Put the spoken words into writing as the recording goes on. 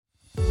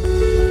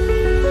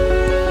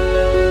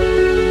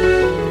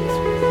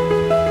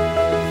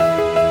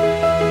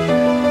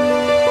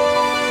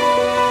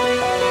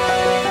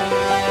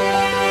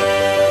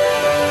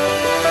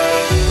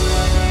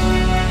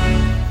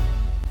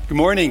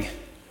morning.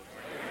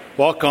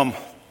 Welcome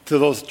to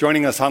those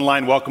joining us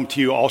online. Welcome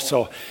to you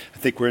also. I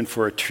think we're in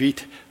for a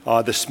treat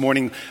this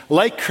morning.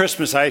 Like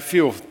Christmas, I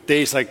feel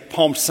days like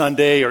Palm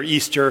Sunday or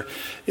Easter,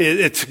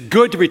 it's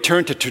good to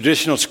return to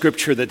traditional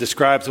scripture that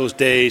describes those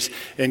days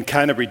and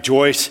kind of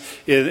rejoice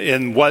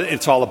in what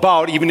it's all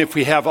about, even if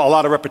we have a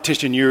lot of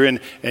repetition year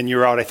in and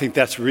year out. I think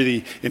that's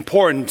really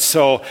important.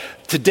 So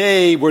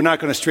today, we're not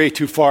going to stray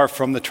too far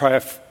from the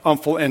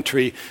triumphal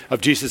entry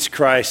of Jesus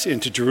Christ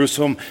into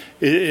Jerusalem.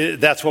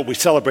 That's what we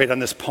celebrate on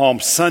this Palm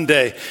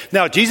Sunday.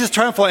 Now, Jesus'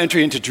 triumphal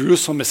entry into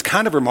Jerusalem is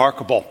kind of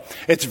remarkable.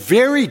 It's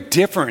very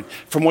different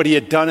from what he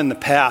had done in the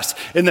past.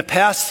 In the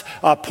past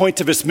points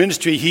of his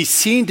ministry, he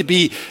seemed to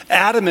be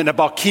adamant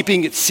about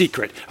keeping it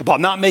secret, about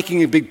not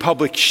making a big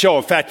public show.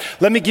 In fact,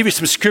 let me give you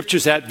some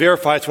scriptures that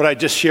verifies what I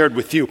just shared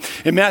with you.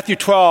 In Matthew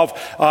 12,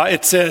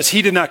 it says,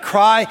 "He did not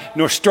cry,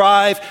 nor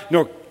strive,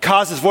 nor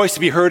cause his voice to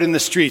be heard in the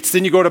streets."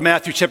 Then you go to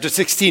Matthew chapter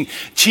 16.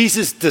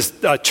 Jesus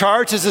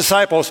charged his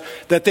disciples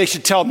that they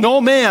should tell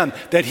no man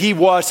that he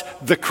was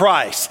the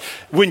Christ.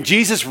 When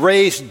Jesus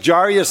raised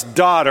Jairus'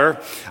 daughter,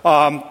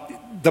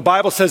 the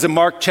Bible says in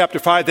Mark chapter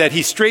 5 that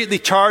he straightly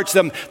charged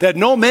them that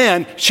no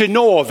man should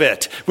know of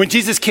it. When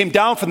Jesus came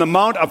down from the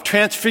Mount of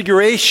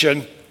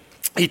Transfiguration,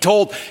 he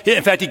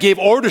gave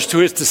orders to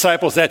his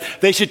disciples that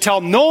they should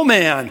tell no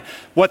man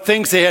what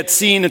things they had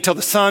seen until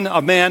the Son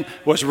of Man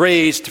was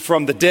raised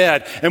from the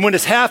dead. And when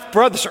his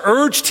half-brothers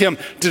urged him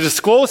to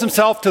disclose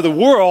himself to the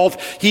world,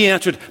 he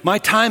answered, "My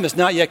time has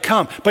not yet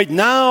come." But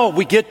now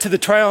we get to the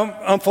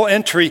triumphal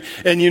entry,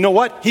 and you know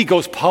what? He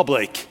goes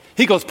public.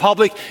 He goes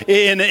public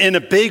in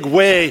a big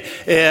way,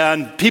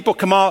 and people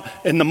come out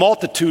in the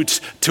multitudes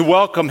to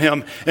welcome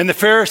him. And the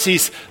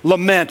Pharisees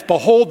lament,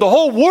 "Behold, the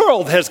whole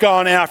world has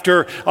gone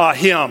after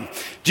him."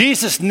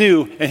 Jesus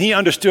knew, and he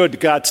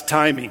understood God's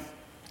timing.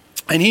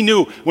 And he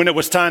knew when it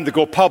was time to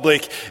go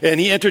public, and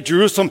he entered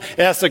Jerusalem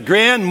as the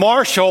grand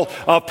marshal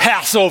of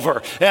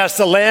Passover, as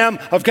the Lamb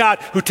of God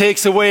who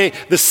takes away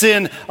the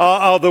sin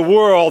of the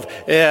world.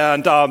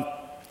 And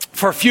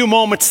for a few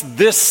moments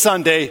this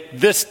Sunday,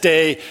 this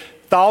day,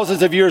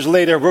 thousands of years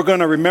later, we're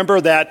going to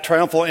remember that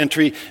triumphal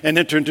entry and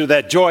enter into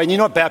that joy. And you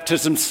know what?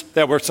 Baptisms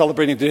that we're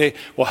celebrating today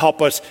will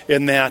help us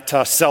in that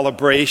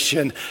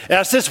celebration.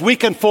 As this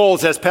week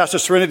unfolds, as Pastor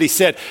Serenity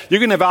said,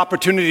 you're going to have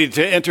opportunity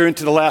to enter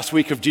into the last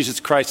week of Jesus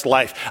Christ's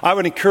life. I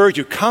would encourage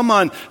you, come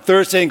on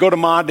Thursday and go to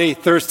Maundy,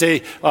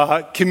 Thursday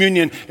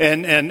communion,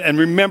 and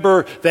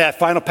remember that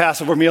final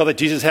Passover meal that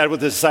Jesus had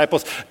with his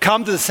disciples.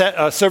 Come to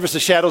the service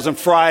of shadows on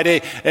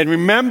Friday and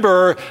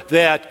remember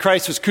that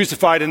Christ was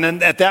crucified, and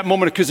then at that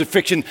moment of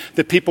crucifixion,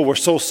 the people were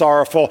so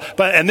sorrowful.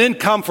 And then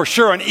come for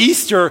sure on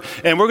Easter,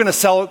 and we're going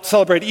to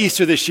celebrate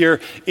Easter this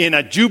year in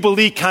a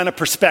Jubilee kind of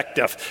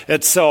perspective.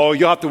 And so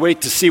you'll have to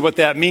wait to see what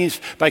that means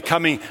by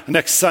coming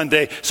next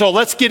Sunday. So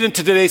let's get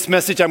into today's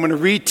message. I'm going to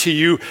read to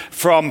you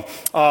from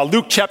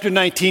Luke chapter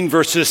 19,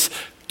 verses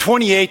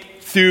 28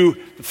 through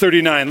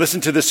 39.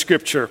 Listen to this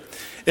scripture.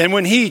 "And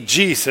when he,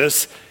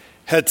 Jesus,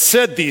 had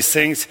said these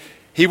things,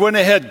 he went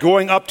ahead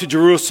going up to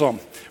Jerusalem.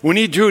 When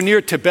he drew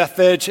near to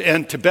Bethphage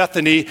and to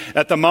Bethany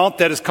at the mount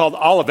that is called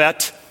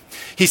Olivet,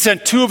 he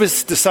sent two of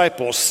his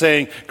disciples,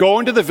 saying, 'Go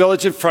into the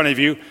village in front of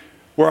you,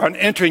 where on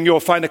entering you will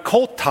find a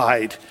colt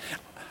tied,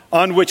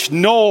 on which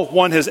no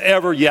one has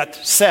ever yet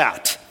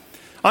sat.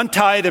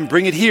 Untie it and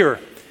bring it here.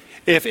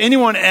 If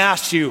anyone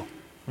asks you,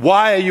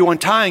 why are you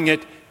untying it,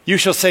 you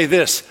shall say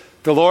this,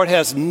 the Lord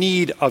has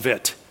need of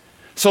it.'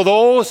 So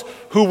those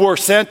who were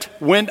sent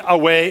went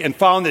away and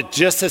found it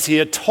just as he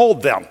had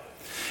told them.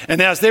 And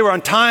as they were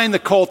untying the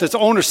colt, its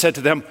owner said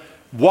to them,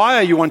 'Why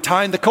are you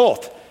untying the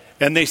colt?'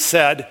 And they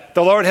said,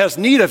 'The Lord has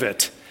need of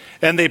it.'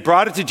 And they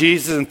brought it to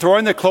Jesus, and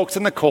throwing their cloaks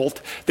on the colt,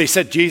 they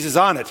set Jesus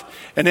on it.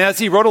 And as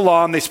he rode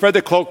along, they spread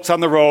their cloaks on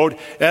the road.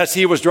 As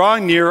he was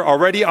drawing near,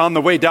 already on the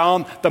way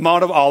down the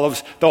Mount of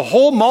Olives, the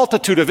whole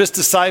multitude of his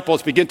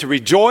disciples began to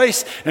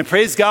rejoice and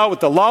praise God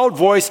with a loud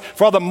voice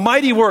for all the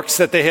mighty works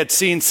that they had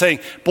seen, saying,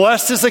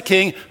 'Blessed is the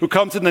King who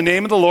comes in the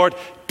name of the Lord,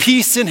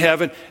 peace in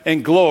heaven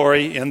and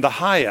glory in the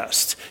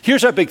highest.'"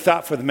 Here's our big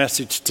thought for the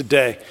message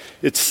today.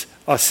 It's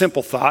a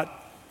simple thought.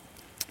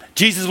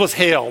 Jesus was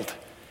hailed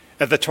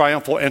at the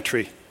triumphal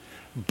entry,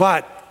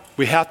 but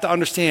we have to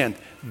understand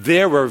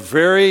there were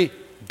very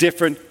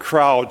different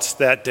crowds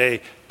that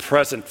day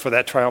present for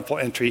that triumphal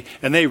entry,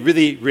 and they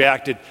really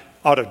reacted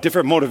out of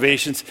different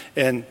motivations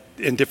and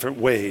in different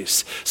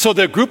ways. So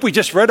the group we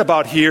just read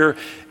about here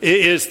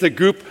is the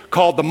group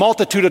called the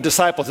multitude of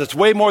disciples. It's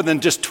way more than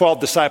just 12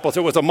 disciples.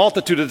 It was a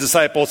multitude of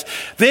disciples.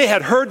 They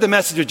had heard the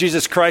message of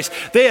Jesus Christ.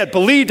 They had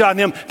believed on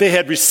him. They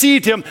had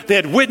received him. They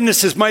had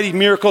witnessed his mighty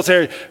miracles.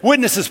 They had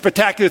witnessed his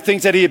spectacular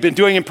things that he had been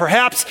doing. And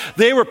perhaps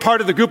they were part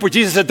of the group where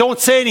Jesus said,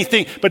 "Don't say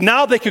anything," but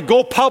now they could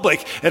go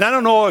public. And I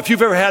don't know if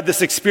you've ever had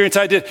this experience.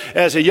 I did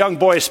as a young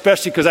boy,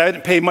 especially because I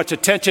didn't pay much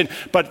attention.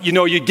 But you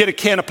know, you'd get a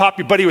can of pop,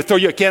 your buddy would throw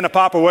you a can of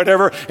pop or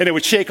whatever, and it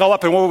would shake all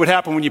up. And what would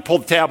happen when you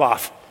pulled the tab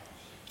off?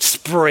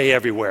 Spray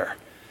everywhere.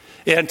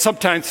 And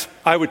sometimes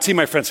I would see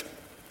my friends,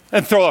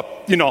 and throw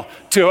up,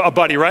 to a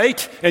buddy,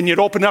 right? And you'd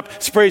open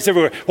up, sprays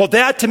everywhere. Well,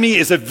 that to me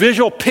is a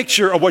visual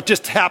picture of what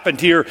just happened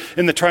here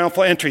in the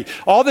triumphal entry.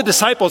 All the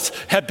disciples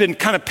have been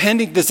kind of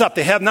pending this up.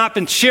 They have not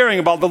been sharing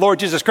about the Lord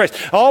Jesus Christ.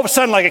 All of a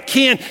sudden, like a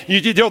can,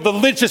 the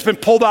lid's just been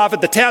pulled off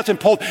it, the tab's been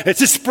pulled, it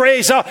just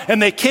sprays out,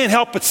 and they can't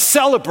help but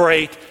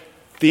celebrate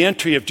the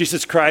entry of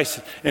Jesus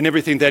Christ and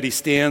everything that he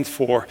stands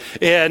for.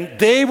 And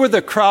they were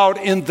the crowd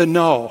in the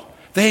know.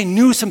 They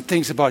knew some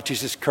things about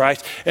Jesus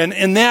Christ, and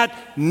in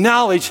that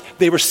knowledge,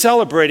 they were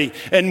celebrating.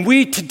 And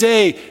we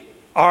today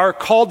are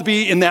called to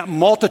be in that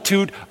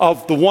multitude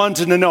of the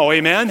ones in the know,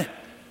 amen?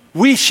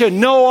 We should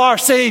know our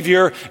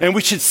Savior, and we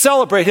should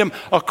celebrate him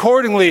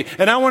accordingly.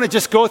 And I want to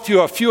just go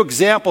through a few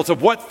examples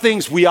of what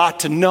things we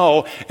ought to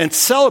know and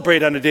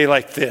celebrate on a day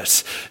like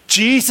this.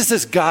 Jesus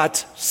is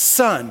God's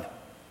Son.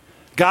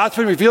 God's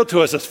been revealed to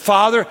us as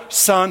Father,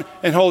 Son,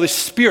 and Holy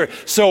Spirit.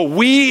 So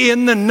we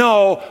in the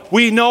know,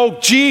 we know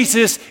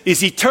Jesus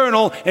is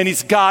eternal and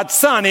he's God's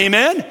Son.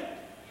 Amen?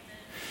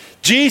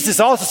 Jesus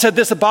also said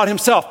this about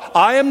himself.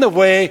 I am the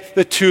way,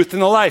 the truth,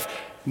 and the life.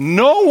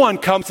 No one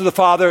comes to the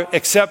Father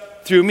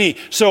except through me.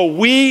 So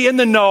we in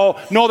the know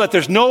that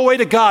there's no way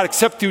to God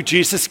except through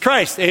Jesus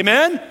Christ.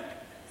 Amen?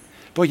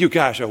 Boy, you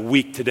guys are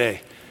weak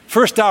today.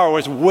 First hour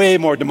was way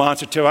more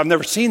demonstrative. I've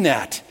never seen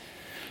that.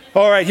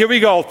 All right, here we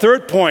go.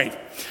 Third point.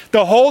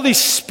 The Holy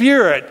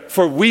Spirit,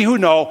 for we who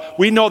know,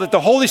 we know that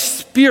the Holy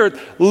Spirit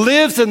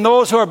lives in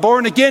those who are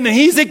born again, and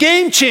he's a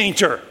game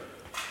changer.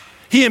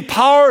 He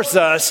empowers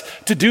us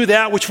to do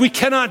that which we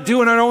cannot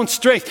do in our own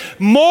strength.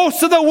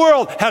 Most of the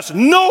world has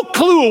no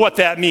clue what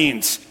that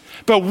means.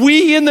 But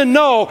we in the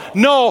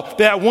know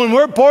that when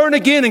we're born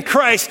again in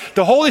Christ,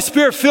 the Holy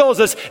Spirit fills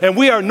us, and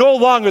we are no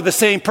longer the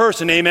same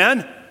person.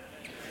 Amen?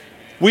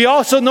 We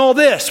also know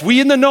this. We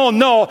in the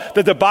know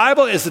that the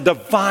Bible is the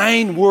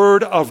divine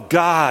word of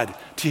God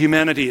to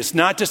humanity. It's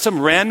not just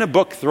some random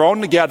book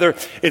thrown together.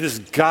 It is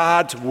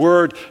God's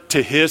word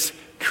to his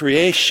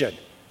creation.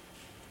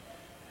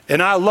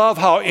 And I love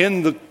how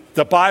in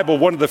the Bible,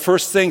 one of the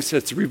first things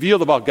that's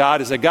revealed about God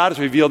is that God is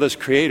revealed as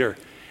creator.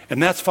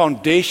 And that's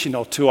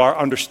foundational to our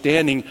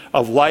understanding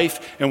of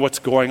life and what's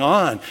going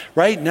on.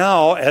 Right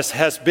now, as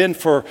has been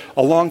for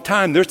a long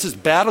time, there's this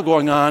battle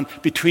going on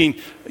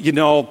between,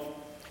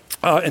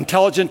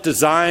 intelligent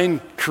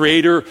design,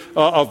 creator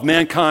of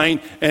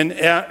mankind, and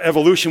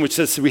evolution, which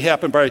says we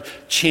happen by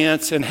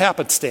chance and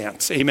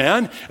happenstance.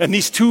 Amen? And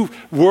these two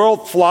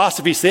world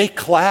philosophies, they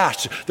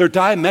clash. They're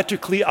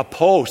diametrically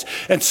opposed.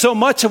 And so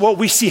much of what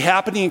we see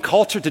happening in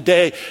culture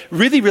today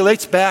really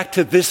relates back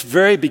to this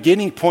very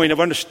beginning point of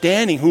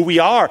understanding who we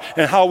are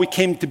and how we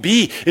came to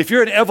be. If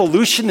you're an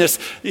evolutionist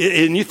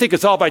and you think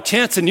it's all by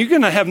chance, then you're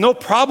going to have no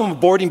problem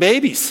aborting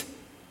babies.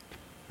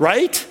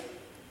 Right?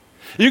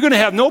 You're going to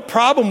have no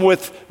problem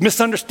with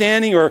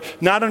misunderstanding or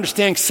not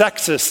understanding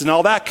sexist and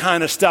all that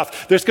kind of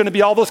stuff. There's going to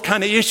be all those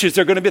kind of issues.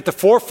 They're going to be at the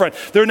forefront.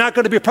 They're not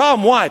going to be a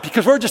problem. Why?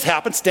 Because we're just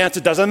happenstance.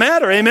 It doesn't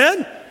matter.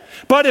 Amen?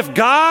 But if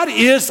God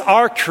is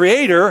our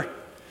creator,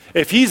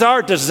 if he's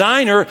our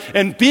designer,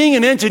 and being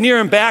an engineer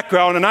in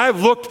background, and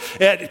I've looked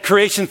at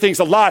creation things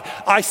a lot,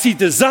 I see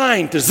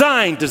design,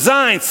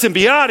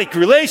 symbiotic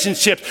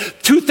relationships,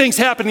 two things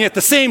happening at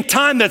the same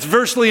time that's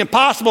virtually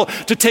impossible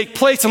to take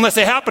place unless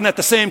they happen at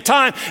the same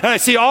time. And I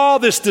see all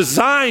this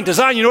design.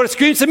 You know what it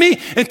screams at me?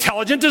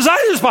 Intelligent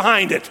designers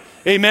behind it.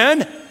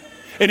 Amen?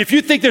 And if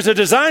you think there's a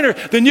designer,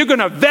 then you're going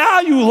to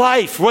value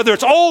life, whether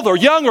it's old or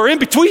young or in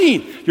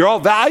between. You're all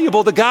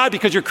valuable to God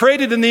because you're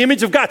created in the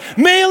image of God.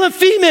 Male and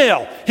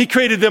female, he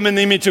created them in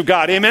the image of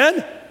God.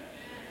 Amen?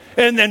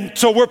 And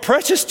so we're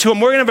precious to him.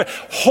 We're going to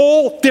have a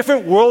whole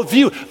different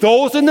worldview.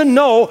 Those in the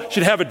know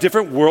should have a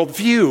different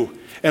worldview.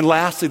 And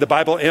lastly, the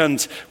Bible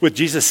ends with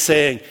Jesus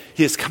saying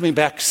he is coming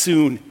back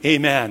soon.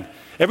 Amen.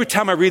 Every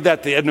time I read that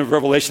at the end of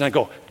Revelation, I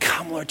go,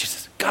 come, Lord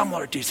Jesus. Come,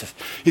 Lord Jesus.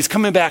 He's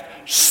coming back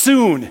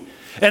soon.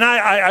 And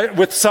I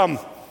with some,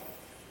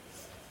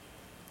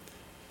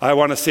 I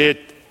want to say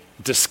it,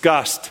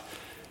 disgust,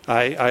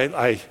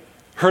 I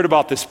heard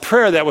about this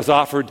prayer that was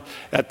offered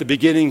at the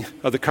beginning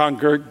of the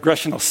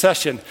congregational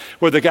session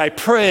where the guy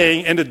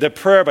praying ended the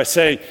prayer by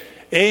saying,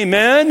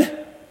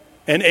 amen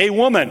and a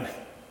woman.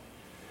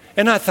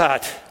 And I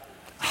thought,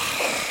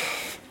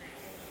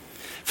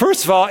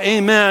 first of all,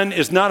 amen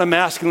is not a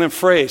masculine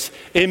phrase.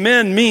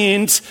 Amen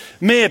means,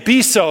 may it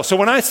be so. So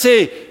when I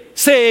say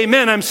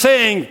amen, I'm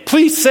saying,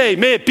 please say,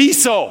 may it be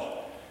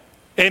so.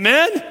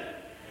 Amen?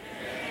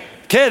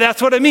 Okay,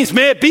 that's what it means.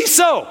 May it be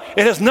so.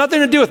 It has nothing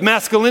to do with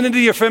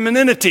masculinity or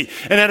femininity.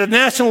 And at a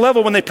national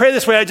level, when they pray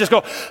this way, I just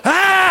go,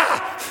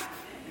 ah!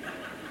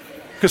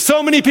 Because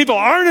so many people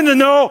aren't in the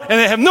know, and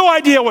they have no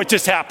idea what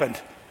just happened.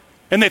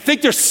 And they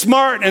think they're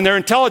smart and they're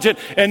intelligent.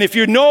 And if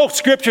you know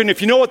Scripture and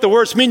if you know what the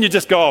words mean, you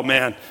just go, oh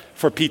man,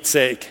 for Pete's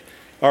sake.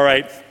 All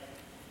right.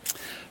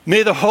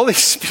 May the Holy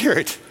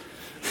Spirit...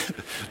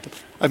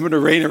 I'm going to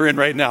rein her in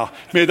right now.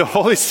 May the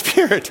Holy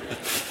Spirit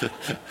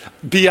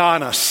be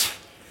on us.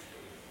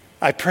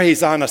 I pray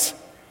he's on us,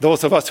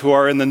 those of us who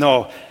are in the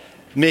know.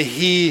 May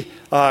he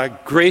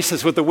grace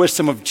us with the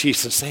wisdom of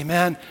Jesus,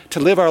 amen, to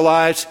live our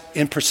lives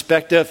in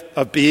perspective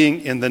of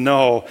being in the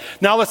know.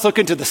 Now let's look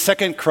into the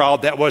second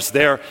crowd that was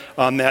there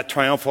on that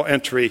triumphal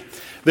entry.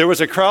 There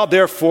was a crowd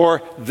there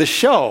for the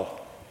show.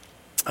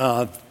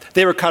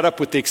 They were caught up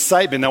with the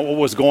excitement of what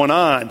was going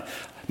on.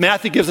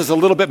 Matthew gives us a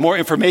little bit more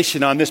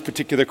information on this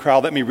particular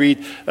crowd. Let me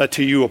read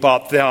to you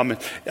about them.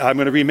 I'm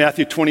going to read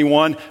Matthew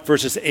 21,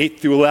 verses 8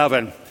 through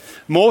 11.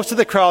 Most of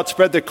the crowd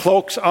spread their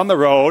cloaks on the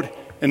road,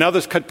 and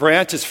others cut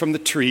branches from the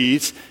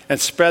trees and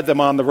spread them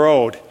on the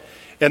road.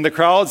 And the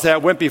crowds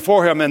that went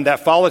before him and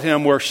that followed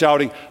him were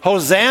shouting,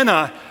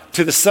 "Hosanna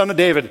to the Son of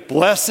David.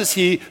 Blessed is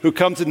he who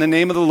comes in the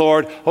name of the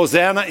Lord.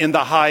 Hosanna in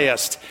the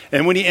highest."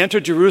 And when he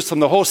entered Jerusalem,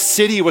 the whole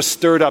city was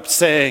stirred up,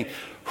 saying,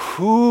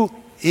 "Who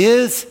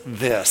is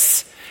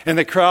this?" And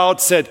the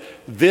crowd said,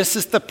 "This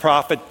is the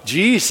prophet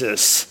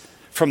Jesus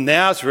from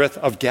Nazareth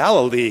of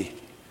Galilee."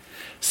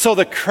 So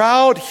the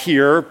crowd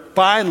here,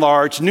 by and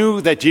large,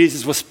 knew that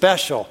Jesus was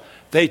special.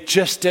 They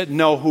just didn't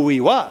know who he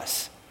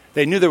was.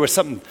 They knew there was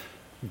something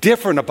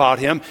different about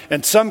him,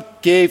 and some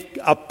gave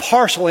a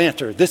partial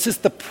answer. This is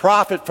the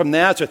prophet from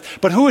Nazareth.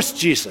 But who is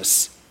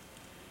Jesus?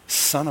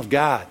 Son of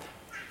God,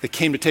 that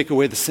came to take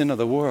away the sin of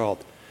the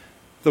world.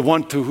 The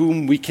one to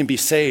whom we can be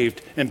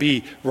saved and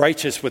be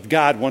righteous with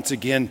God once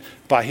again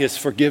by his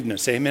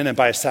forgiveness, amen, and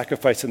by his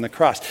sacrifice on the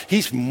cross.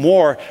 He's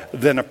more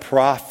than a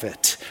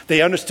prophet.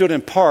 They understood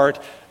in part,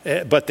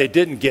 but they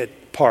didn't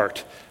get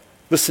part.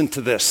 Listen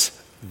to this.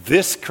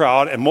 This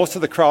crowd, and most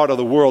of the crowd of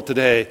the world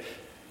today,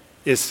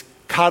 is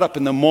caught up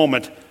in the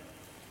moment,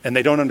 and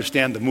they don't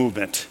understand the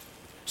movement.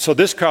 So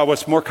this crowd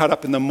was more caught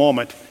up in the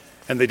moment,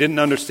 and they didn't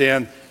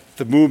understand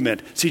the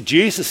movement. See,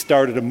 Jesus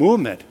started a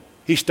movement.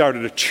 He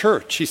started a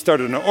church. He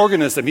started an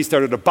organism. He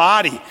started a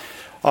body.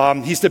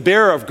 He's the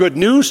bearer of good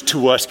news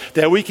to us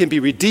that we can be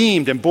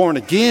redeemed and born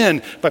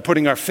again by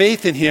putting our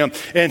faith in him.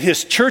 And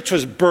his church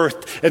was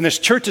birthed, and this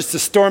church is to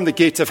storm the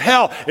gates of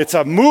hell. It's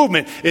a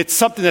movement. It's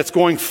something that's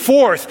going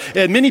forth.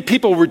 And many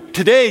people were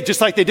today,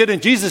 just like they did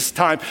in Jesus'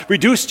 time,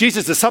 reduce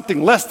Jesus to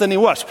something less than he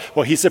was.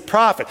 Well, he's a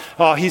prophet.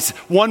 He's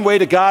one way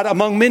to God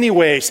among many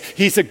ways.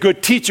 He's a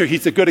good teacher.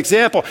 He's a good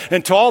example.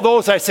 And to all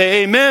those I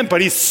say amen,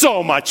 but he's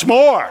so much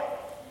more.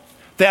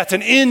 That's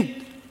an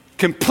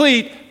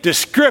incomplete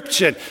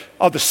description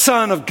of the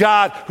Son of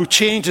God who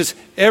changes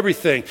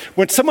everything.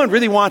 When someone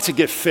really wants to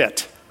get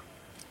fit,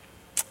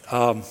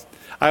 I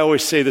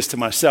always say this to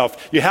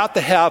myself, you have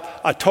to have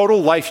a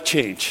total life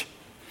change.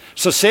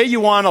 So say you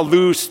want to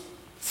lose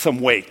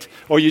some weight,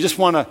 or you just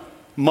want to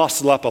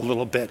muscle up a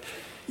little bit.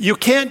 You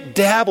can't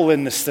dabble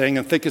in this thing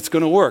and think it's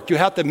going to work. You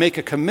have to make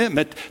a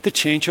commitment to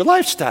change your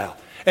lifestyle.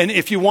 And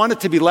if you want it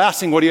to be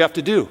lasting, what do you have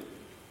to do?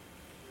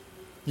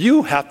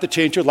 You have to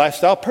change your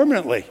lifestyle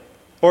permanently,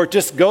 or it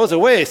just goes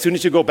away as soon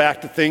as you go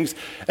back to things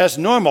as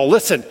normal.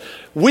 Listen,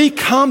 we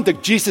come to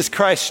Jesus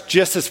Christ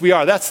just as we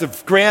are. That's the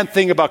grand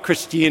thing about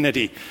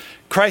Christianity.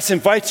 Christ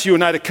invites you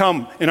and I to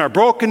come in our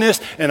brokenness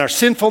and our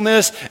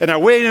sinfulness and our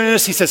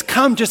waywardness. He says,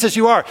 come just as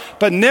you are.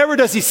 But never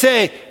does he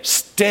say,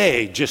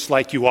 stay just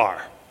like you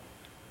are.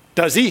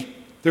 Does he?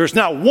 There's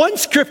not one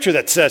scripture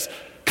that says,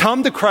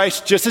 come to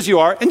Christ just as you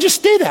are and just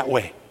stay that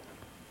way.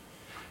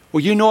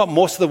 Well, you know what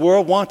most of the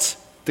world wants?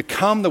 To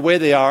come the way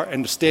they are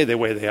and to stay the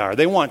way they are.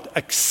 They want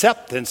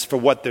acceptance for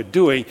what they're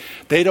doing.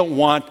 They don't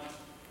want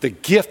the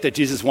gift that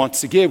Jesus wants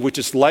to give, which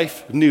is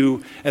life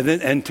new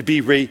and to be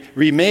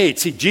remade.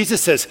 See,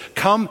 Jesus says,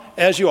 come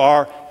as you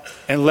are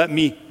and let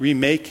me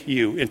remake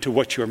you into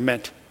what you're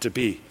meant to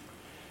be.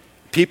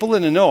 People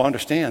in the know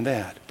understand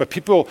that. But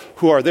people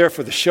who are there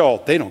for the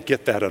show, they don't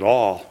get that at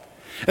all.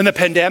 And the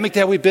pandemic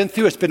that we've been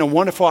through, it's been a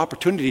wonderful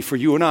opportunity for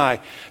you and I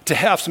to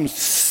have some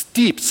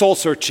deep soul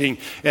searching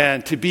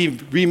and to be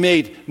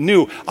remade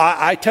new.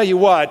 I tell you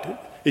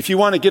what, if you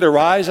want to get a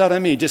rise out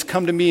of me, just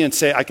come to me and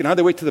say, I can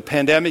either wait till the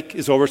pandemic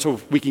is over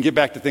so we can get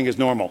back to things as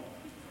normal.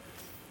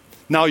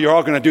 Now you're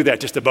all going to do that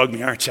just to bug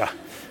me, aren't you?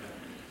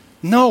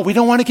 No, we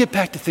don't want to get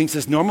back to things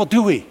as normal,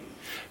 do we?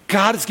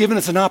 God has given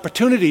us an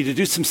opportunity to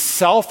do some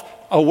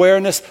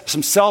self-awareness,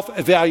 some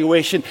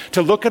self-evaluation,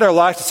 to look at our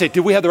lives and say,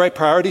 do we have the right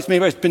priorities?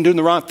 Maybe I've been doing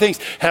the wrong things.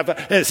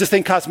 Has this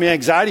thing caused me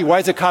anxiety? Why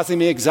is it causing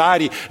me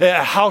anxiety?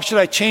 How should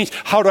I change?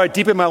 How do I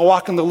deepen my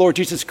walk in the Lord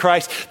Jesus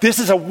Christ? This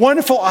is a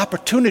wonderful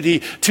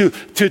opportunity to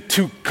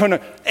kind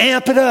of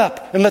amp it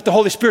up and let the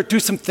Holy Spirit do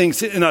some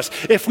things in us.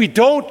 If we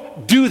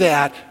don't do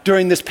that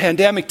during this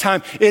pandemic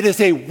time, it is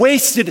a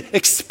wasted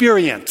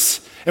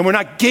experience. And we're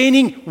not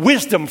gaining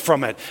wisdom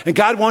from it. And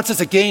God wants us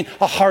to gain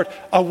a heart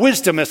of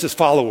wisdom as his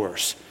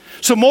followers.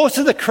 So most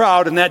of the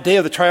crowd in that day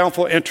of the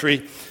triumphal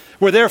entry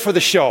were there for the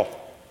show.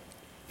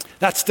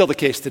 That's still the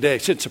case today.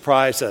 It shouldn't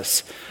surprise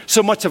us.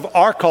 So much of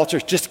our culture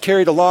is just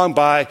carried along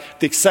by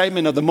the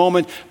excitement of the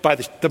moment, by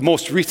the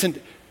most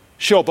recent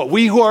show. But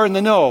we who are in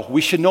the know,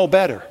 we should know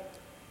better.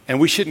 And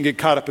we shouldn't get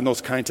caught up in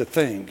those kinds of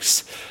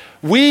things.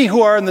 We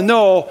who are in the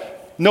know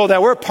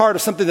that we're part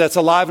of something that's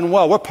alive and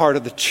well. We're part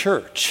of the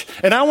church.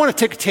 And I want to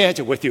take a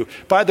tangent with you.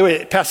 By the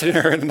way, Pastor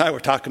Aaron and I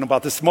were talking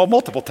about this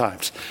multiple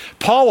times.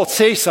 Paul will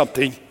say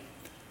something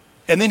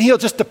And then he'll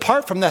just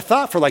depart from that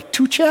thought for like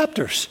 2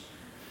 chapters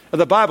of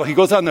the Bible. He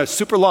goes on a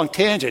super long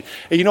tangent.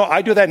 And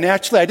I do that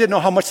naturally. I didn't know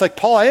how much like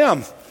Paul I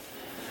am.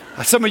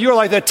 Some of you are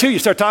like that too. You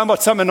start talking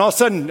about something and all of a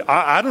sudden,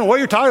 I don't know what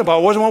you're talking about.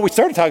 It wasn't what we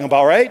started talking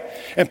about, right?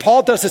 And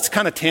Paul does this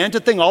kind of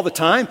tangent thing all the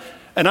time.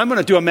 And I'm going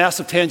to do a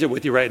massive tangent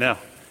with you right now.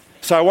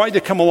 So I want you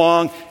to come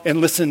along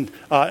and listen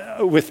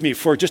with me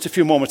for just a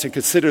few moments and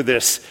consider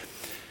this.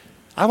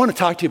 I want to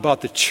talk to you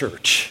about the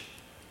church,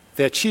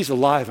 that she's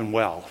alive and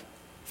well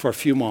for a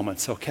few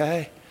moments,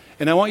 okay?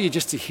 And I want you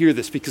just to hear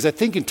this, because I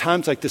think in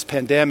times like this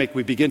pandemic,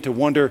 we begin to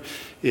wonder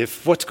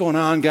if what's going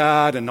on,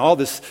 God, and all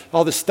this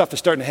stuff is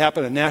starting to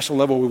happen at a national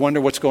level. We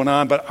wonder what's going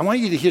on. But I want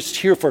you to just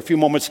hear for a few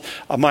moments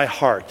of my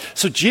heart.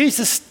 So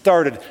Jesus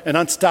started an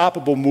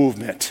unstoppable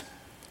movement.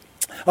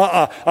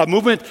 A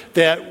movement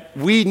that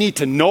we need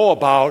to know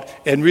about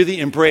and really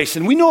embrace.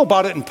 And we know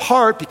about it in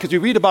part because we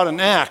read about it in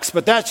Acts,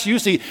 but that's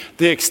usually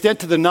the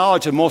extent to the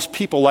knowledge of most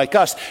people like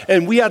us.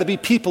 And we ought to be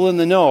people in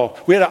the know.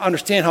 We ought to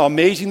understand how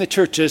amazing the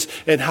church is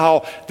and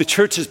how the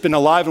church has been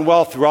alive and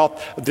well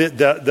throughout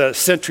the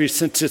centuries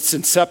since its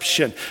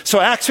inception. So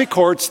Acts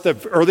records the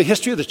early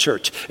history of the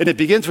church. And it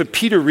begins when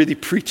Peter really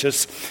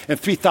preaches and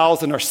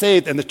 3,000 are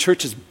saved and the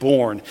church is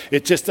born.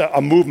 It's just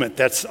a movement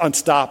that's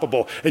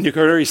unstoppable. And you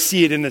can already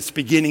see it in its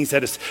beginnings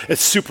that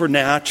it's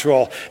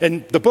supernatural.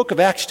 And the book of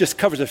Acts just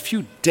covers a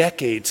few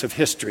decades of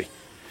history.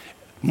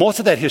 Most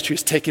of that history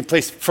is taking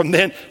place from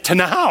then to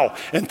now.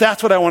 And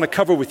that's what I want to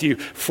cover with you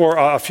for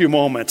a few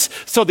moments.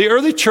 So the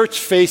early church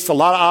faced a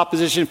lot of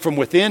opposition from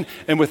within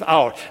and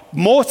without.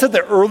 Most of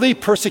the early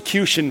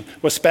persecution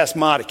was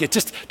spasmodic. It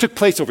just took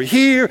place over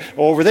here,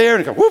 over there,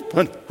 and go whoop,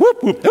 whoop,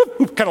 whoop, whoop,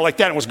 whoop, kind of like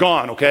that, and it was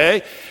gone,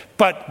 okay?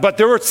 But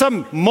there were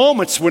some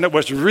moments when it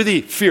was really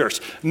fierce.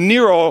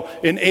 Nero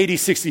in AD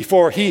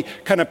 64, he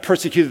kind of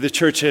persecuted the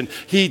church, and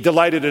he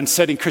delighted in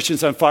setting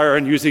Christians on fire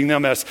and using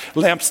them as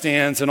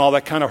lampstands and all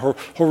that kind of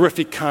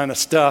horrific kind of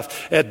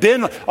stuff. And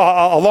then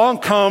along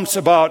comes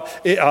about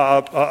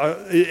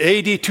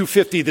AD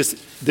 250,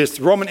 this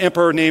Roman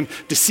emperor named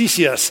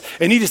Decius,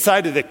 and he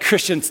decided that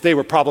Christians, they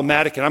were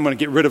problematic, and I'm going to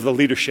get rid of the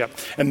leadership.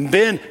 And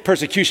then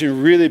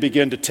persecution really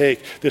began to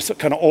take this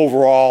kind of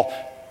overall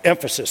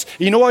emphasis.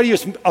 You know what he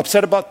was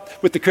upset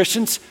about with the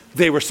Christians?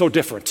 They were so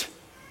different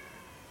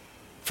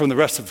from the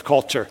rest of the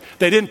culture.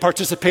 They didn't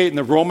participate in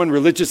the Roman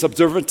religious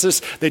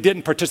observances. They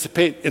didn't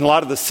participate in a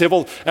lot of the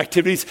civil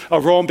activities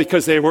of Rome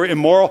because they were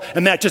immoral,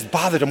 and that just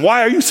bothered them.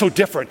 Why are you so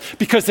different?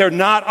 Because they're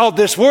not of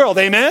this world,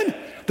 amen?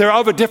 They're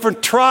of a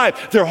different tribe.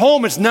 Their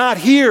home is not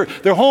here.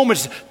 Their home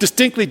is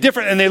distinctly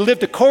different, and they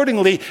lived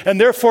accordingly, and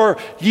therefore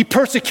he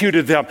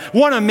persecuted them.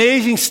 One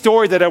amazing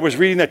story that I was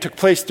reading that took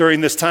place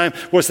during this time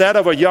was that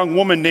of a young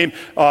woman named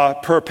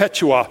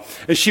Perpetua,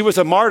 and she was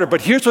a martyr.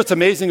 But here's what's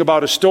amazing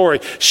about her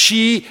story.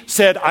 She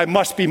said, I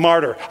must be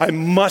martyr. I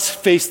must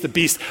face the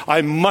beast.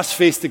 I must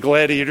face the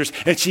gladiators.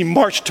 And she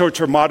marched towards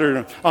her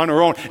martyrdom on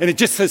her own. And it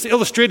just is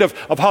illustrative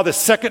of how the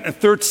 2nd and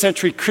 3rd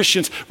century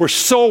Christians were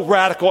so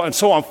radical and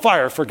so on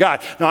fire for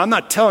God. Now, I'm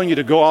not telling you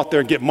to go out there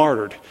and get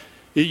martyred.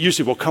 It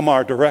usually will come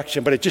our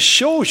direction, but it just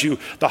shows you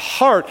the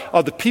heart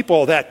of the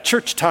people of that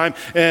church time,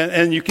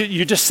 and you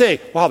just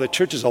say, wow, the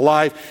church is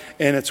alive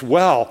and it's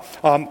well.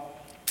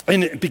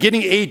 In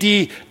beginning AD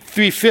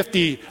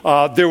 350,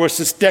 there was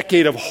this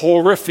decade of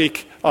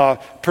horrific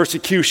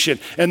persecution.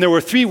 And there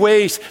were 3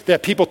 ways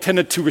that people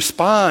tended to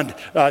respond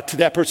to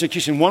that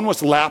persecution. One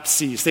was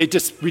lapses. They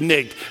just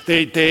reneged.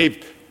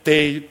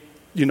 They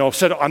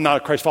said, I'm not a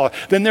Christ follower.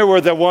 Then there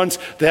were the ones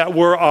that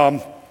were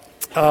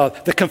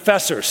the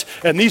confessors.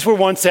 And these were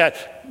ones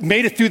that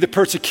made it through the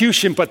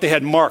persecution, but they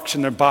had marks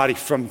in their body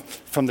from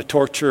the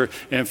torture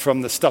and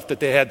from the stuff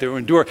that they had to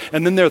endure.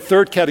 And then their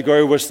third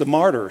category was the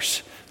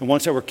martyrs, the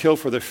ones that were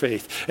killed for their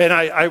faith.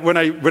 And when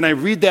I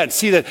read that and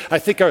see that, I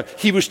think of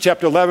Hebrews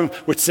chapter 11,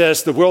 which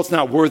says the world's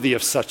not worthy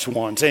of such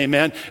ones.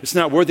 Amen? It's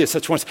not worthy of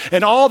such ones.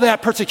 And all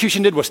that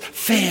persecution did was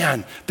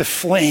fan the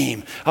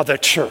flame of the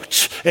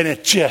church. And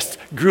it just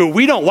grew.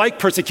 We don't like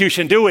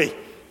persecution, do we?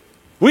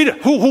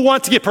 Who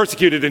wants to get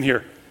persecuted in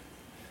here?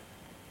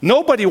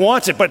 Nobody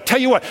wants it, but tell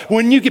you what,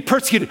 when you get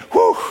persecuted,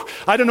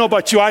 I don't know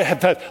about you, I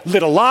have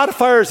lit a lot of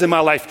fires in my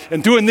life,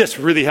 and doing this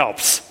really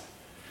helps.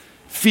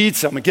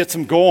 Feeds them and gets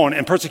them going,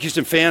 and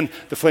persecution fanned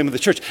the flame of the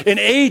church. In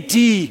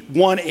AD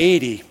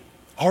 180,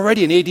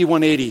 already in AD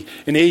 180,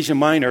 in Asia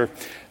Minor,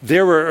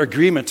 there were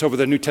agreements over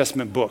the New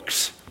Testament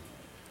books.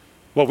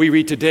 What we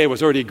read today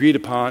was already agreed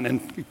upon,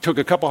 and it took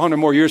a couple hundred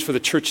more years for the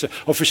church to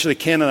officially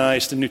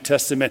canonize the New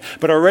Testament.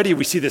 But already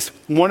we see this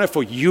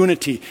wonderful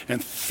unity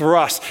and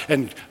thrust,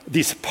 and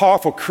these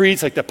powerful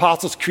creeds like the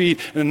Apostles'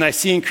 Creed and the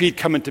Nicene Creed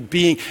come into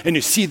being, and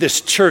you see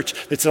this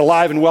church that's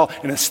alive and well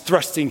and is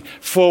thrusting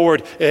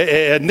forward.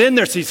 And then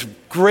there's these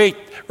great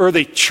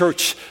early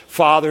church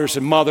fathers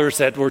and mothers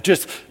that were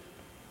just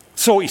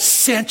so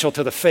essential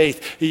to the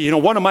faith.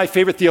 One of my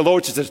favorite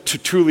theologians is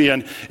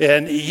Tertullian,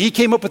 and he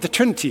came up with the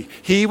Trinity.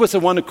 He was the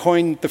one who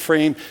coined the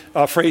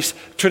phrase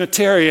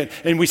Trinitarian,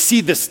 and we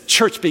see this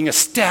church being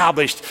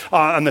established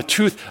on the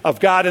truth of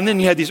God. And then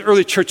you had these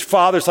early church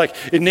fathers like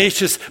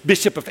Ignatius,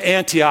 Bishop of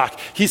Antioch.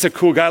 He's a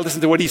cool guy.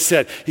 Listen to what he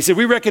said. He said,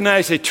 we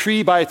recognize a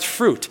tree by its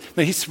fruit.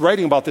 Now, he's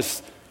writing about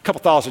this a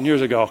couple thousand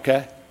years ago,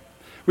 okay?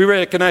 We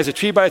recognize a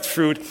tree by its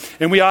fruit,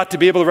 and we ought to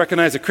be able to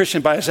recognize a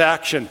Christian by his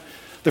action.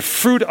 The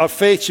fruit of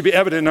faith should be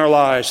evident in our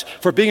lives.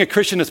 For being a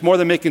Christian is more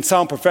than making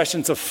sound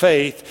professions of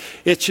faith.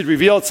 It should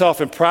reveal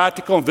itself in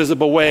practical and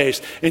visible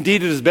ways.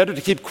 Indeed, it is better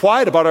to keep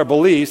quiet about our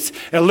beliefs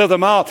and live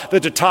them out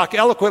than to talk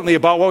eloquently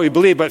about what we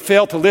believe but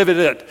fail to live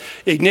it.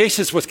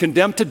 Ignatius was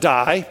condemned to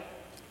die,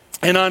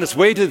 and on his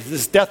way to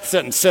his death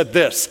sentence said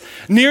this: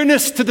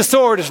 nearness to the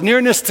sword is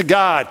nearness to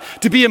God.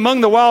 To be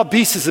among the wild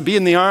beasts is to be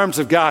in the arms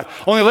of God.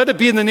 Only let it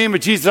be in the name of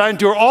Jesus that I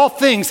endure all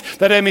things,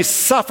 that I may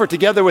suffer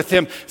together with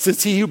him,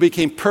 since he who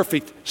became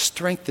perfect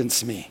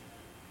strengthens me.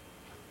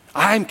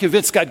 I'm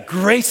convinced God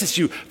graces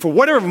you for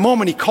whatever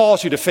moment he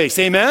calls you to face.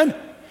 Amen?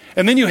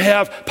 And then you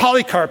have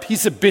Polycarp.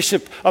 He's a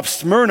bishop of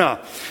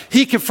Smyrna.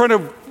 He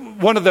confronted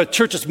one of the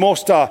church's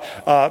most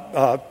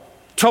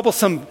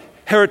troublesome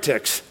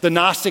heretics, the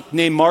Gnostic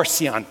named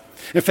Marcion.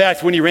 In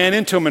fact, when he ran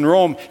into him in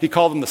Rome, he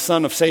called him the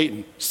son of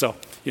Satan. So,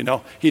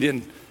 he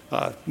didn't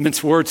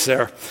mince words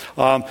there.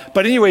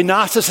 But anyway,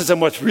 Gnosticism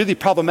was really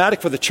problematic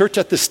for the church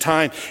at this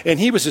time, and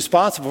he was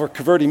responsible for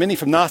converting many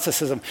from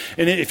Gnosticism.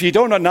 And if you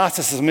don't know what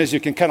Gnosticism is, you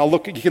can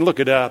look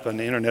it up on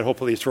the internet.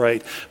 Hopefully it's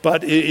right.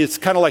 But it's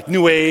kind of like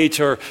New Age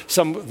or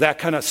that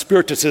kind of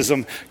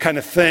spiriticism kind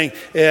of thing.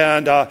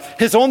 And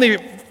his only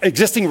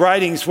existing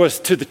writings was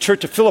to the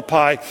church of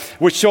Philippi,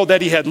 which showed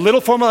that he had little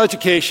formal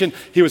education,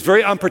 he was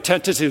very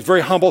unpretentious, he was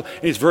very humble,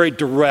 and he's very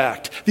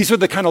direct. These were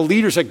the kind of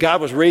leaders that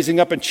God was raising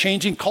up and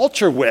changing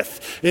culture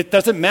with. It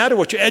doesn't matter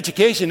what your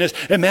education is,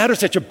 it matters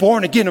that you're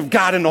born again of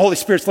God and the Holy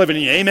Spirit's living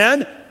in you.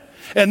 Amen?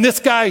 And this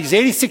guy, he's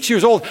 86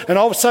 years old, and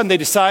all of a sudden they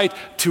decide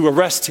to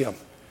arrest him.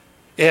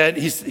 And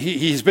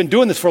he's been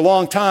doing this for a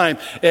long time.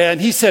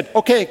 And he said,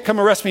 okay, come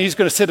arrest me. He's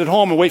going to sit at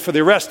home and wait for the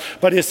arrest.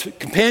 But his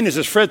companions,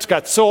 his friends,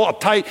 got so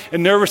uptight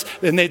and nervous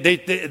and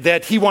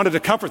that he wanted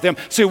to comfort them.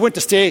 So he went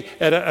to stay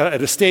at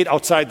an estate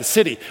outside the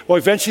city. Well,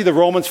 eventually the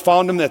Romans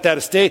found him at that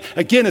estate.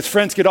 Again, his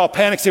friends get all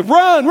panicked, say,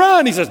 run,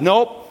 run. He says,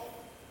 nope.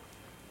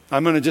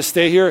 I'm going to just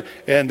stay here,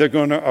 and they're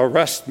going to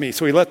arrest me.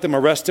 So he let them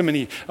arrest him, and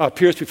he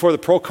appears before the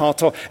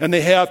proconsul, and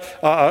they have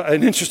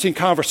an interesting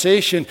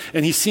conversation,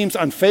 and he seems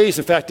unfazed.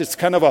 In fact, it's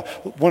kind of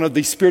one of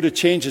these spirited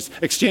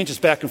exchanges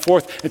back and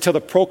forth until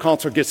the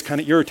proconsul gets kind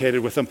of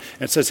irritated with him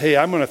and says, hey,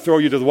 I'm going to throw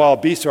you to the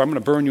wild beasts, or I'm going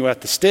to burn you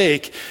at the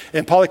stake.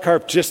 And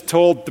Polycarp just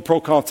told the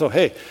proconsul,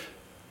 hey,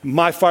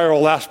 my fire will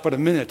last but a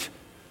minute.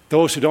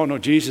 Those who don't know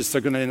Jesus,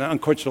 they're going to be in an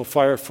unquenchable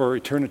fire for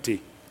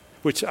eternity,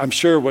 which I'm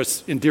sure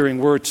was endearing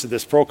words to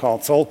this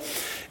proconsul.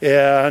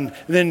 And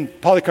then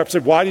Polycarp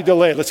said, why do you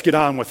delay? Let's get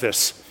on with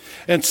this.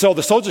 And so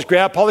the soldiers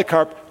grabbed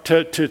Polycarp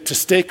to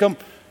stake him,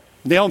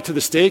 nail him to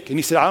the stake. And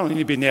he said, I don't need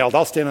to be nailed.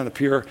 I'll stand on the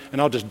pier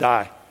and I'll just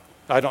die.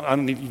 You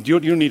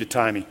don't need to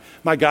tie me.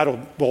 My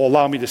God will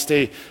allow me to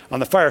stay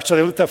on the fire. So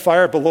they lit that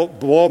fire below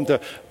him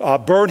to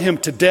burn him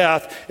to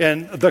death.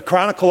 And the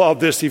chronicle of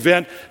this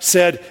event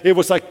said it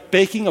was like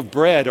baking of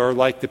bread, or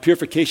like the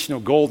purification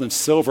of gold and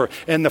silver.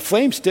 And the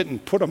flames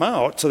didn't put him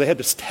out, so they had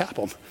to stab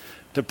him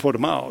to put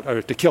him out,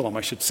 or to kill him,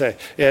 I should say.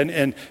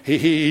 And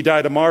he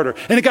died a martyr.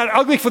 And it got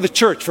ugly for the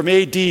church from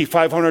AD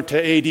 500 to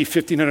AD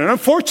 1500. And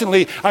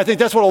unfortunately, I think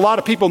that's what a lot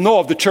of people know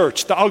of the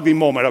church, the ugly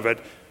moment of it.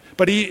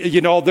 But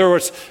there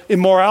was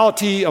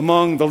immorality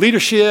among the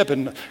leadership,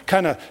 and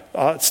kind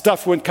of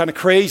stuff went kind of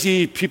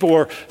crazy. People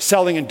were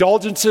selling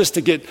indulgences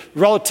to get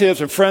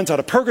relatives and friends out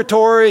of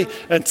purgatory.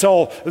 And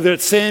so the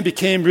saying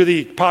became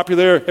really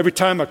popular. Every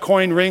time a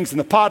coin rings in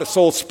the pot, a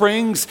soul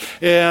springs.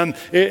 And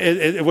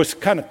it was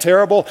kind of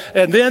terrible.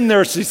 And then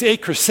there's these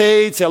 8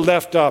 crusades that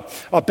left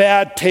a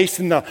bad taste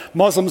in the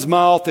Muslims'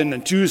 mouth and the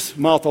Jews'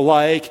 mouth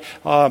alike.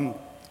 But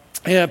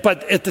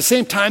at the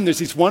same time, there's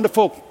these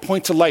wonderful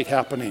points of light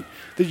happening.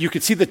 That you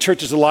can see the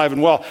church is alive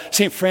and well.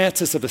 St.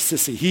 Francis of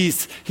Assisi,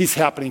 he's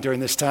happening during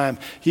this time.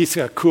 He's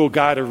a cool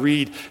guy to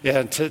read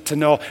and to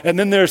know. And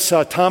then there's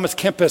Thomas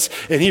Kempis,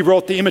 and he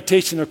wrote The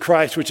Imitation of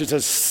Christ, which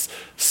is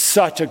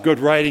such a good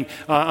writing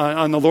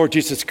on the Lord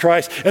Jesus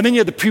Christ. And then you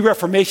have the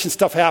pre-Reformation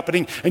stuff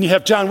happening, and you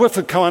have John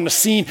Wycliffe come on the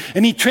scene,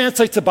 and he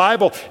translates the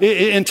Bible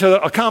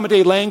into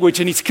accommodated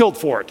language, and he's killed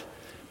for it.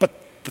 But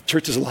the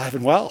church is alive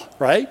and well,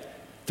 right?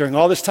 During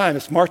all this time,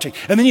 it's marching.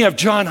 And then you have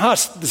John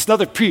Huss, this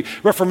other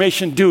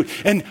pre-Reformation dude.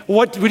 And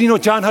what do you know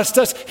John Huss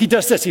does? He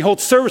does this. He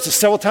holds services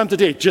several times a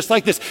day, just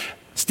like this.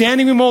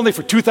 Standing room only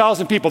for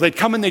 2,000 people. They'd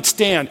come and they'd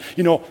stand,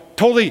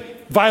 totally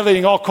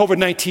violating all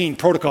COVID-19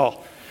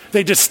 protocol.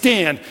 They'd just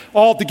stand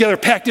all together,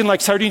 packed in like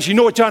sardines. You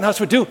know what John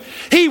Huss would do?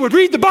 He would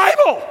read the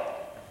Bible.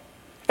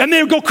 And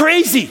they would go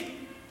crazy.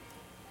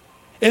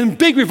 And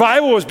big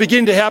revival was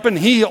beginning to happen.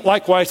 He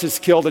likewise is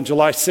killed on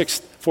July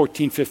 6th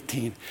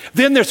 1415.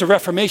 Then there's a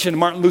Reformation.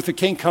 Martin Luther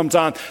King comes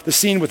on the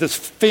scene with his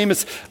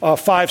famous 5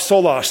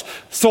 solas.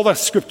 Sola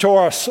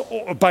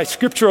scriptura, by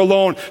scripture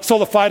alone.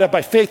 Sola fide,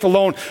 by faith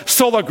alone.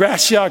 Sola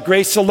gratia,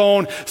 grace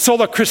alone.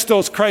 Sola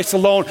Christos, Christ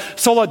alone.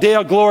 Sola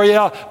Deo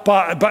gloria,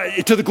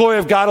 to the glory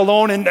of God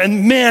alone.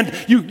 And man,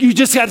 you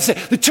just got to say,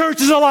 the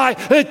church is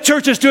alive. The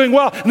church is doing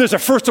well. And there's a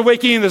first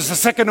awakening. There's a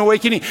second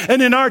awakening.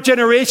 And in our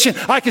generation,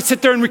 I could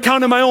sit there and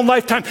recount in my own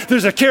lifetime,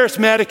 there's a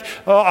charismatic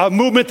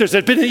movement. There's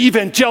been an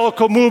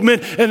evangelical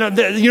movement, and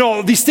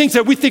these things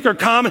that we think are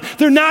common,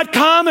 they're not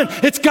common.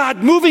 It's God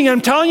moving. And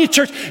I'm telling you,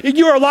 church,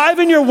 you're alive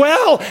and you're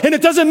well, and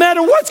it doesn't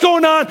matter what's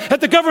going on at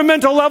the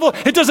governmental level.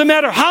 It doesn't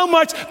matter how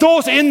much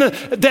those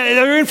that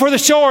are in for the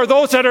show or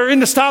those that are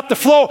in to stop the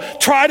flow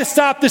try to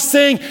stop this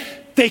thing.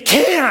 They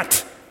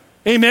can't.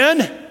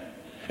 Amen?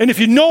 And if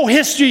you know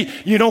history,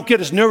 you don't get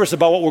as nervous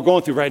about what we're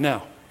going through right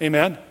now.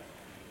 Amen?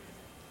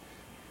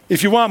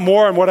 If you want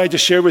more on what I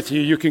just shared with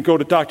you, you can go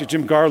to Dr.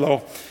 Jim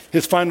Garlow.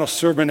 His final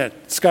sermon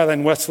at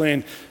Skyline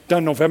Wesleyan,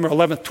 done November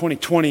 11th,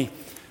 2020,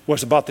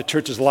 was about the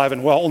church is alive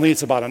and well. Only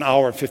it's about an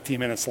hour and 15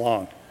 minutes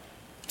long.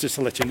 Just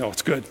to let you know,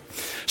 it's good.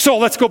 So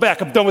let's go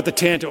back. I'm done with the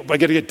tangent. I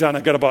got to get done.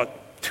 I got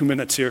about 2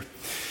 minutes here.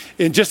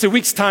 In just a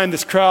week's time,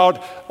 this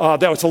crowd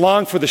that was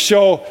along for the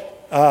show,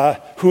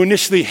 who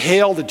initially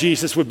hailed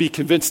Jesus, would be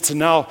convinced to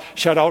now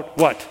shout out,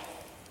 what?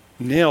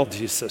 Nail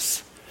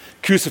Jesus.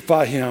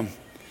 Crucify him.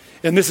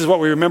 And this is what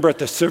we remember at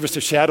the Service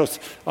of Shadows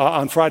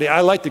on Friday.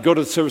 I like to go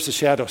to the Service of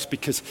Shadows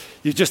because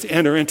you just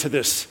enter into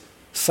this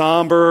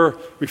somber,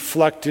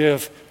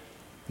 reflective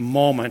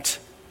moment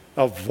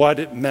of what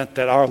it meant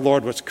that our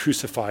Lord was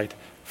crucified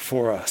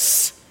for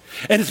us.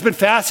 And it's been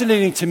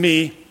fascinating to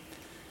me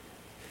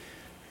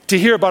to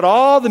hear about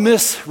all the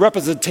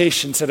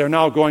misrepresentations that are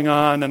now going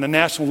on a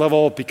national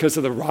level because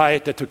of the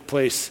riot that took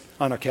place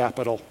on our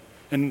Capitol.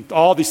 And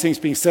all these things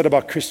being said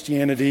about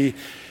Christianity.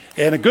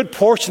 And a good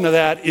portion of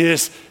that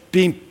is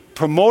being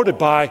promoted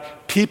by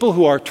people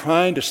who are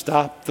trying to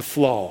stop the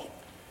flow.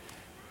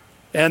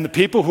 And the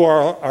people who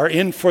are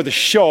in for the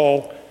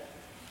show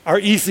are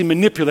easily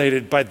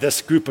manipulated by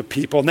this group of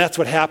people. And that's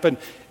what happened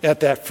at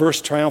that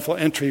first triumphal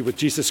entry with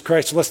Jesus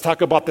Christ. So let's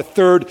talk about the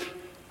third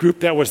group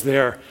that was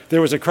there.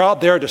 There was a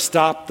crowd there to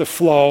stop the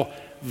flow,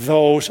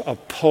 those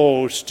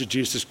opposed to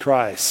Jesus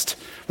Christ.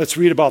 Let's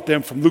read about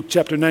them from Luke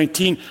chapter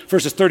 19,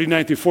 verses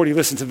 39 through 40.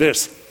 Listen to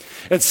this.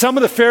 And some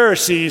of the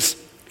Pharisees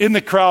in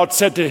the crowd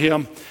said to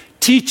him,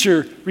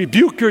 "Teacher,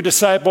 rebuke your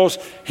disciples."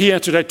 He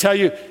answered, "I tell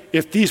you,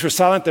 if these were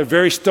silent, the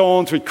very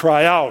stones would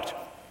cry out."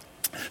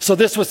 So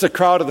this was the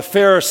crowd of the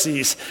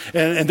Pharisees,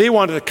 and they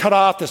wanted to cut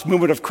off this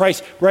movement of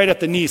Christ right at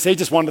the knees. They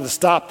just wanted to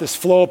stop this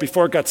flow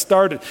before it got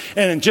started.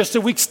 And in just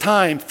a week's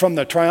time from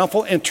the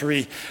triumphal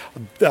entry,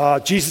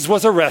 Jesus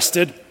was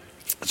arrested,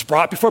 was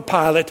brought before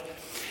Pilate,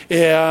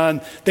 and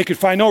they could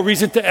find no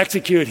reason to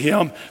execute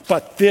him.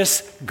 But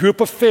this group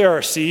of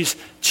Pharisees,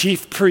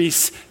 chief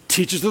priests,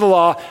 teachers of the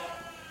law,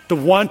 the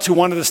ones who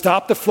wanted to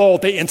stop the flow,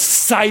 they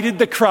incited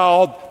the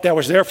crowd that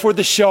was there for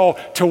the show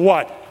to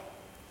what?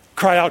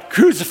 Cry out,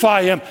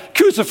 "Crucify him,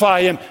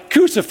 crucify him,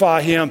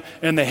 crucify him."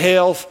 And the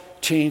hails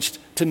changed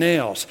to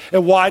nails.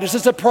 And why does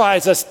it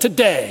surprise us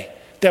today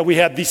that we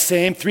have these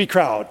same three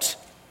crowds?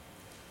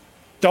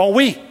 Don't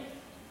we?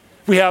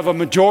 We have a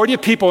majority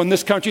of people in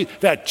this country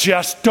that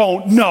just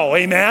don't know,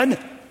 amen?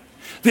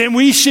 Then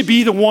we should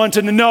be the ones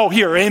in the know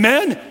here,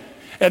 amen?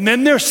 And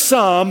then there's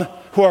some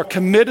who are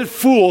committed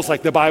fools,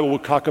 like the Bible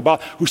would talk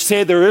about, who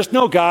say there is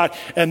no God,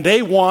 and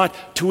they want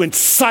to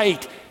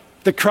incite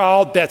the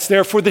crowd that's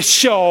there for the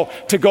show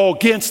to go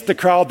against the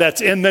crowd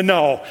that's in the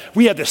know.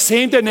 We have the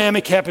same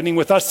dynamic happening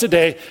with us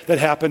today that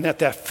happened at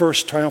that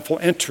first triumphal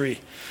entry.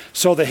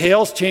 So the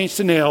hails changed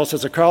to nails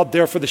as the crowd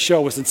there for the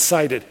show was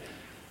incited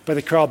by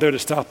the crowd there to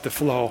stop the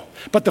flow.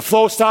 But the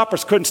flow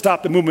stoppers couldn't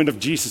stop the movement of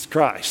Jesus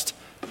Christ.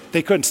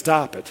 They couldn't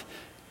stop it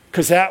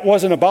because that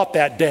wasn't about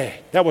that day.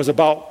 That was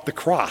about the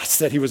cross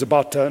that he was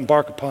about to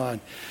embark upon.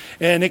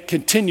 And it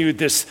continued,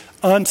 this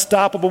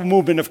unstoppable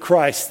movement of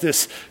Christ,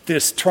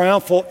 this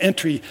triumphal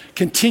entry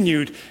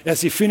continued as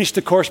he finished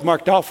the course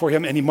marked out for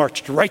him, and he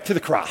marched right to the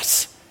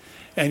cross.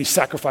 And he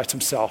sacrificed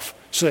himself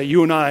so that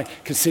you and I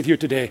can sit here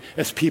today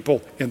as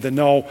people in the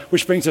know,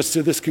 which brings us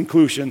to this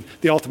conclusion,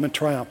 the ultimate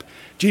triumph.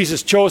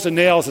 Jesus chose the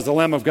nails as the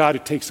Lamb of God who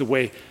takes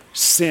away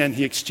sin.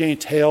 He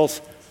exchanged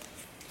hails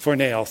for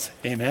nails.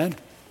 Amen?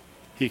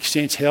 He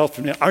exchanged hails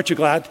for nails. Aren't you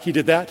glad he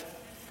did that?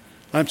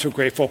 I'm so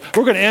grateful.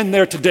 We're going to end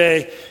there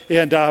today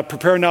and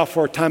prepare now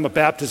for a time of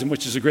baptism,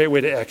 which is a great way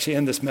to actually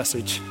end this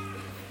message.